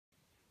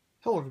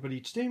Hello everybody,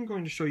 today I'm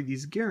going to show you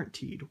these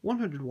guaranteed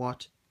 100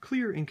 watt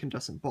clear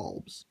incandescent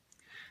bulbs.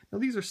 Now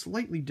these are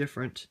slightly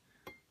different,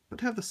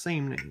 but have the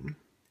same name,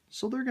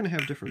 so they're going to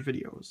have different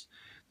videos.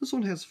 This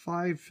one has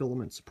 5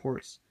 filament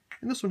supports,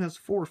 and this one has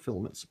 4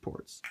 filament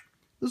supports.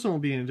 This one will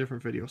be in a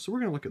different video, so we're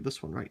going to look at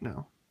this one right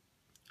now.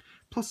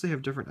 Plus they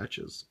have different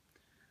etches.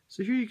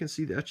 So here you can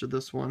see the etch of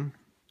this one.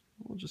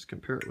 We'll just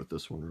compare it with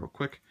this one real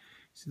quick.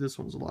 See, this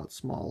one's a lot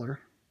smaller.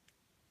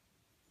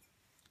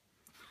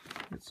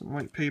 Get some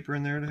white paper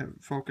in there to have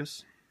it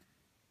focus.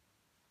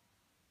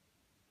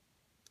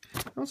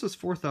 Now it says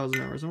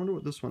 4,000 hours. I wonder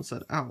what this one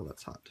said. Ow,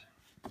 that's hot.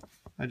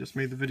 I just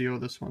made the video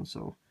of this one,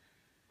 so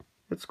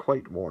it's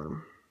quite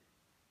warm.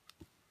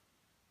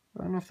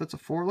 I don't know if that's a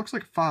 4. It looks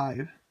like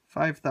 5.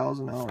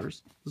 5,000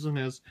 hours. This one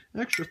has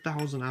an extra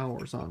 1,000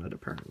 hours on it,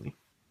 apparently.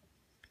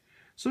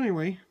 So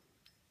anyway,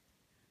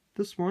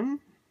 this one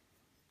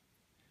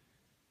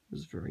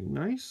is very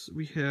nice.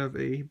 We have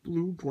a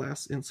blue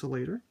glass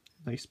insulator.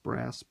 Nice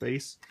brass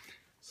base.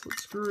 So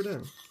let's screw it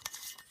in.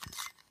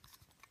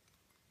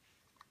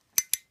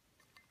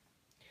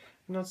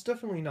 Now it's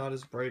definitely not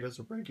as bright as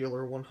a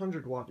regular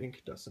 100 watt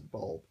incandescent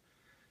bulb.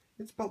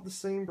 It's about the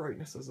same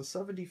brightness as a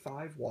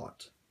 75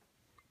 watt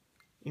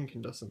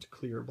incandescent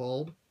clear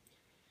bulb.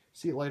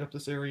 See it light up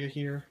this area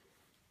here.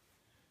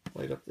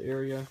 Light up the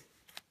area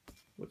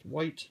with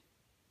white.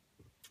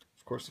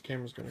 Of course the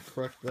camera's going to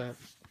correct that.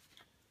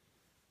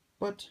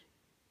 But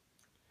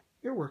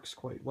it works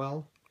quite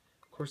well.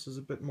 Of course, there's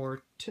a bit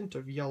more tint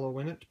of yellow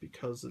in it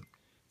because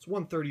it's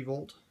 130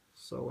 volt,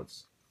 so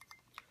it's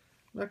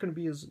not going to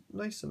be as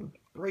nice and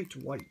bright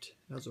white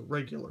as a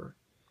regular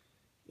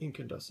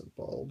incandescent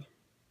bulb.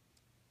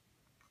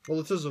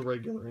 Well, this is a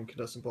regular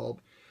incandescent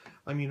bulb.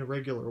 I mean a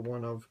regular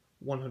one of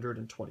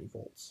 120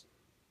 volts.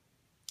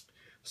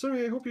 So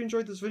anyway, I hope you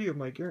enjoyed this video of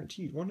my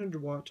guaranteed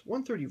 100 watt,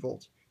 130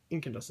 volt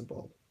incandescent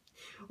bulb.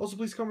 Also,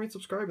 please comment,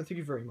 subscribe, and thank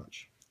you very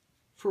much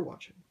for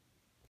watching.